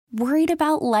Worried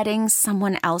about letting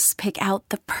someone else pick out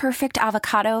the perfect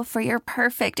avocado for your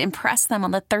perfect impress them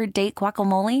on the third date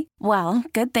guacamole? Well,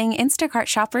 good thing Instacart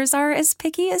shoppers are as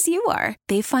picky as you are.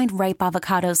 They find ripe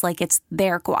avocados like it's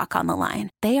their guac on the line.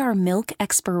 They are milk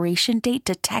expiration date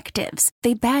detectives.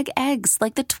 They bag eggs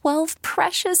like the 12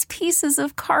 precious pieces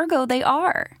of cargo they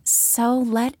are. So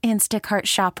let Instacart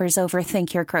shoppers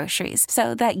overthink your groceries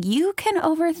so that you can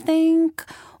overthink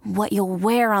what you'll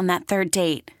wear on that third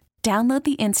date. Download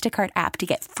the Instacart app to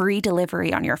get free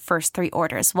delivery on your first 3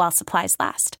 orders while supplies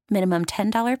last. Minimum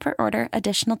 $10 per order.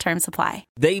 Additional terms apply.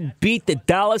 They beat the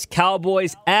Dallas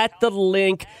Cowboys at the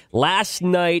Link last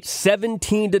night,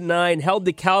 17-9, held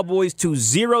the Cowboys to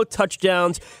 0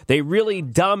 touchdowns. They really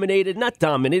not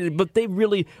dominated, but they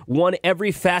really won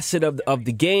every facet of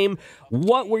the game.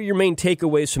 What were your main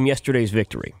takeaways from yesterday's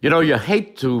victory? You know, you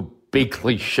hate to be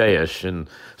cliche-ish and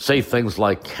say things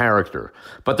like character.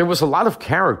 But there was a lot of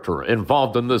character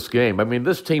involved in this game. I mean,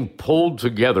 this team pulled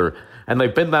together, and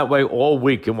they've been that way all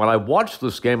week. And when I watched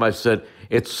this game, I said,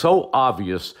 it's so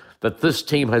obvious that this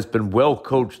team has been well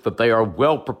coached, that they are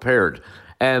well prepared.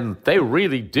 And they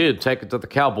really did take it to the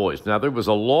Cowboys. Now, there was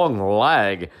a long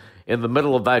lag in the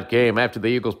middle of that game after the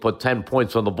Eagles put 10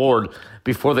 points on the board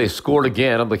before they scored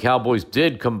again, and the Cowboys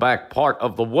did come back part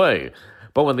of the way.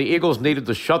 But when the Eagles needed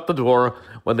to shut the door,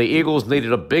 when the Eagles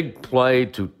needed a big play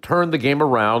to turn the game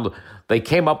around, they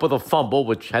came up with a fumble,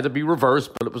 which had to be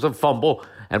reversed, but it was a fumble.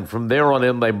 And from there on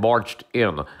in, they marched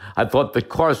in. I thought that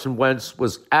Carson Wentz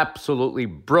was absolutely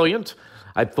brilliant.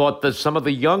 I thought that some of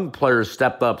the young players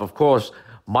stepped up. Of course,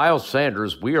 Miles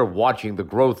Sanders, we are watching the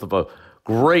growth of a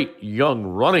great young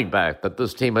running back that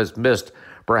this team has missed,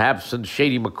 perhaps since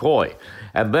Shady McCoy.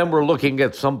 And then we're looking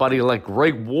at somebody like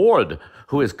Greg Ward,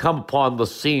 who has come upon the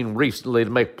scene recently to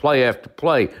make play after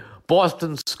play.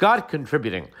 Boston Scott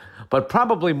contributing. But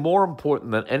probably more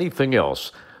important than anything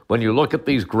else, when you look at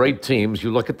these great teams,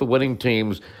 you look at the winning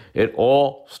teams, it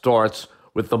all starts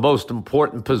with the most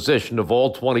important position of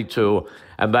all 22,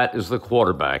 and that is the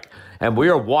quarterback. And we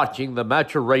are watching the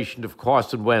maturation of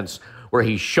Carson Wentz, where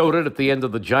he showed it at the end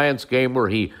of the Giants game, where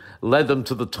he led them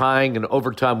to the tying and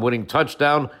overtime winning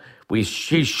touchdown. He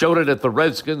showed it at the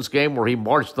Redskins game where he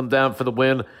marched them down for the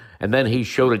win, and then he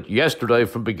showed it yesterday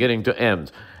from beginning to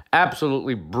end.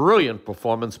 Absolutely brilliant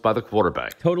performance by the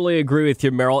quarterback. Totally agree with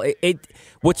you, Merrill.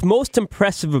 What's most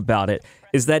impressive about it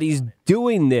is that he's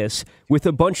doing this with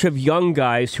a bunch of young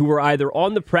guys who are either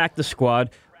on the practice squad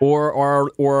or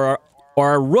are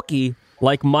a rookie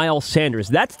like Miles Sanders.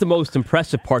 That's the most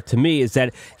impressive part to me, is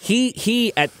that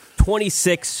he at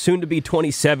 26, soon to be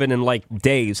 27 in like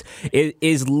days,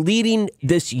 is leading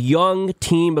this young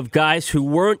team of guys who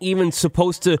weren't even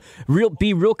supposed to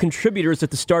be real contributors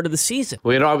at the start of the season.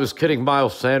 Well, you know, I was kidding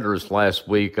Miles Sanders last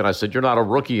week, and I said, you're not a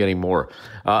rookie anymore.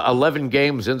 11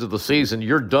 games into the season,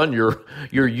 you're done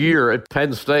your year at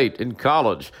Penn State in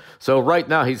college. So right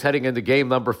now he's heading into game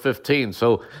number 15.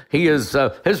 So he is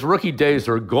his rookie days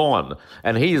are gone,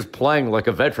 and he is playing like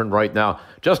a veteran right now.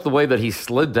 Just the way that he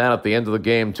slid down at the end of the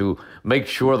game to make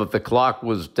sure that the clock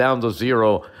was down to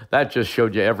 0, that just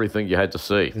showed you everything you had to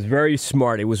see. It was very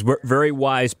smart. It was very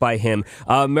wise by him.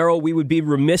 Merrill, we would be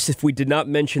remiss if we did not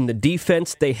mention the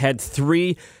defense. They had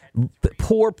 3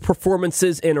 poor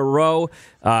performances in a row.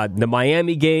 The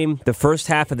Miami game, the first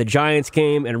half of the Giants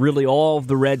game, and really all of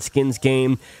the Redskins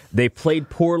game. They played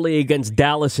poorly against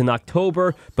Dallas in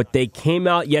October, but they came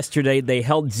out yesterday. They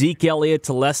held Zeke Elliott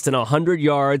to less than 100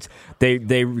 yards.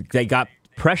 They got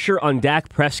pressure on Dak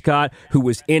Prescott, who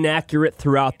was inaccurate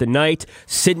throughout the night.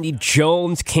 Sidney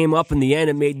Jones came up in the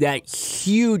end and made that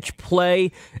huge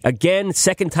play. Again,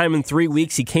 second time in 3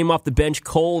 weeks, he came off the bench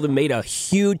cold and made a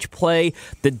huge play.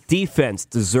 The defense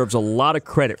deserves a lot of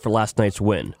credit for last night's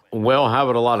win. Well, how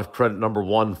about a lot of credit, number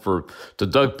one, to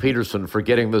Doug Peterson for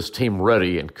getting this team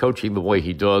ready and coaching the way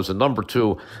he does. And number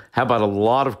two, how about a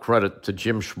lot of credit to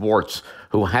Jim Schwartz,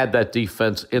 who had that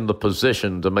defense in the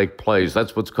position to make plays.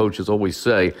 That's what coaches always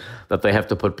say, that they have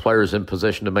to put players in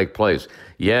position to make plays.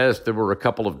 Yes, there were a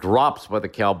couple of drops by the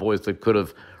Cowboys that could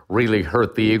have really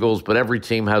hurt the Eagles, but every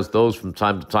team has those from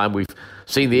time to time. We've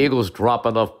seen the Eagles drop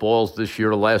enough balls this year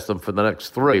to last them for the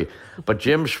next 3. But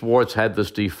Jim Schwartz had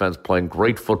this defense playing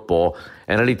great football,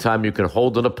 and anytime you can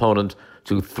hold an opponent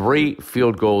to 3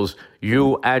 field goals,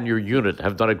 you and your unit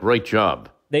have done a great job.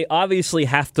 They obviously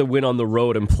have to win on the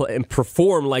road and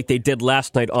perform like they did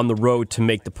last night on the road to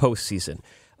make the postseason.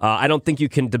 I don't think you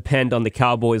can depend on the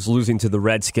Cowboys losing to the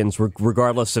Redskins,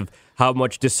 regardless of how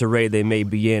much disarray they may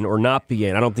be in or not be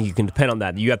in. I don't think you can depend on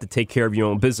that. You have to take care of your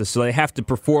own business. So they have to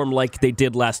perform like they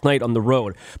did last night on the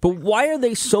road. But why are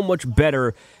they so much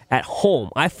better at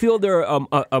home? I feel they're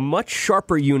a much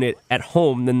sharper unit at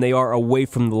home than they are away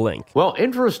from the Link. Well,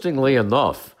 interestingly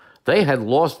enough, they had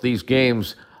lost these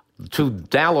games to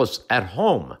Dallas at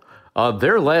home.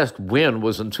 Their last win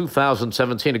was in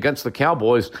 2017 against the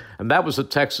Cowboys, and that was at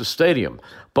Texas Stadium.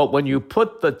 But when you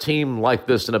put the team like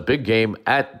this in a big game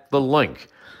at the Link,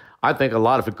 I think a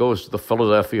lot of it goes to the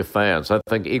Philadelphia fans. I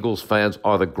think Eagles fans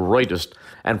are the greatest.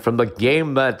 And from the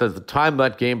time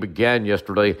that game began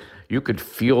yesterday, you could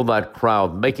feel that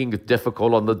crowd making it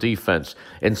difficult on the defense,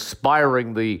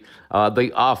 inspiring the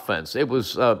offense. It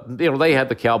was, they had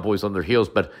the Cowboys on their heels,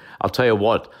 but I'll tell you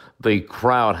what, the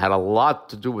crowd had a lot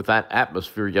to do with that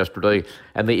atmosphere yesterday,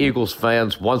 and the Eagles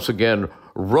fans once again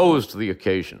rose to the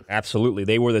occasion. Absolutely.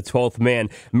 They were the 12th man.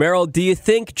 Merrill, do you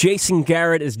think Jason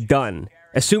Garrett is done?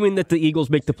 Assuming that the Eagles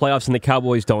make the playoffs and the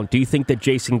Cowboys don't, do you think that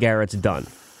Jason Garrett's done?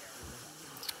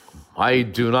 I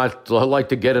do not like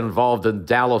to get involved in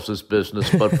Dallas's business,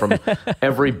 but from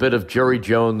every bit of Jerry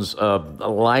Jones'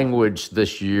 language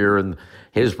this year and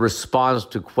his response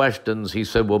to questions, he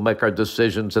said, we'll make our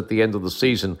decisions at the end of the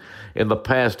season. In the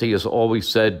past, he has always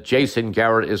said, Jason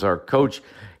Garrett is our coach.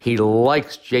 He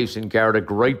likes Jason Garrett a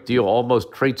great deal,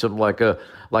 almost treats him like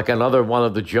another one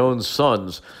of the Jones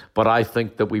sons. But I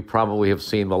think that we probably have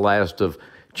seen the last of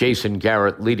Jason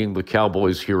Garrett leading the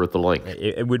Cowboys here at the Link.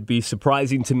 It would be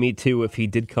surprising to me, too, if he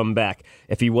did come back,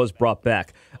 if he was brought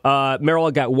back. Merrill,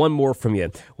 I got one more from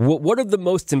you. What are the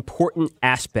most important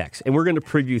aspects, and we're going to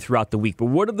preview throughout the week, but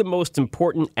what are the most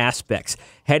important aspects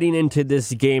heading into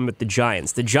this game with the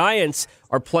Giants? The Giants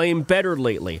are playing better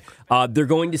lately. They're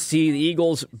going to see the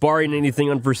Eagles, barring anything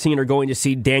unforeseen, are going to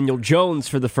see Daniel Jones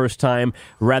for the first time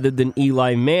rather than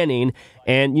Eli Manning.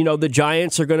 And, the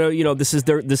Giants are going to, this is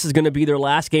going to be their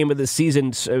last game of the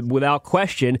season without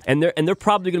question. And they're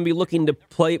probably going to be looking to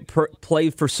play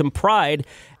for some pride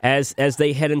as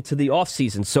they head into the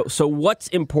offseason. So what's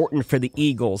important for the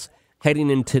Eagles heading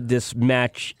into this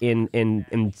match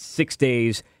in 6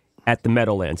 days at the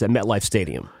Meadowlands, at MetLife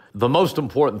Stadium? The most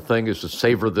important thing is to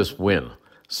savor this win.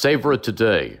 Savor it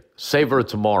today. Savor it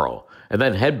tomorrow. And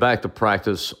then head back to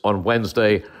practice on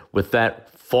Wednesday with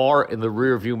that far in the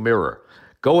rearview mirror.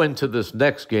 Go into this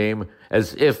next game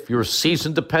as if your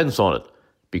season depends on it,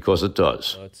 because it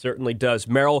does. It certainly does.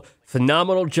 Merrill,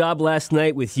 phenomenal job last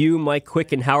night with you, Mike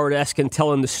Quick, and Howard Eskin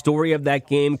telling the story of that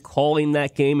game, calling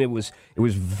that game. It was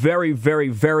very, very,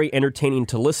 very entertaining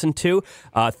to listen to.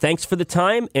 Thanks for the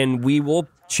time, and we will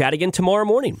chat again tomorrow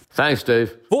morning. Thanks,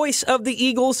 Dave. Voice of the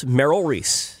Eagles, Merrill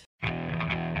Reese.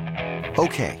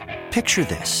 Okay, picture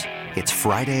this. It's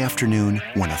Friday afternoon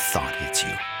when a thought hits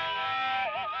you.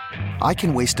 I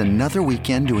can waste another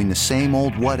weekend doing the same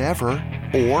old whatever,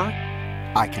 or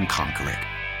I can conquer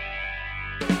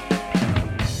it.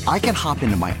 I can hop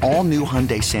into my all-new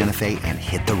Hyundai Santa Fe and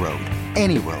hit the road.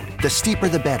 Any road. The steeper,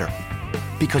 the better.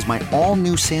 Because my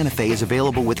all-new Santa Fe is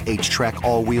available with H-Track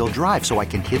all-wheel drive, so I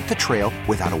can hit the trail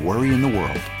without a worry in the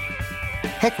world.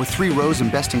 Heck, with 3 rows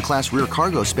and best-in-class rear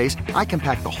cargo space, I can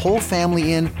pack the whole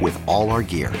family in with all our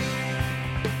gear.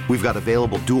 We've got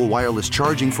available dual wireless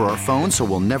charging for our phones, so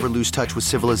we'll never lose touch with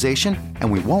civilization, and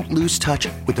we won't lose touch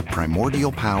with the primordial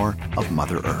power of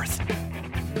Mother Earth.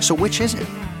 So which is it?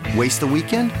 Waste the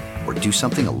weekend or do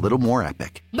something a little more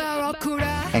epic?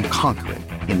 And conquer it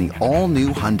in the all-new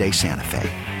Hyundai Santa Fe.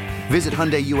 Visit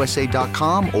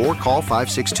HyundaiUSA.com or call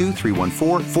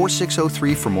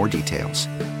 562-314-4603 for more details.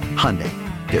 Hyundai,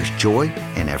 there's joy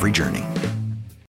in every journey.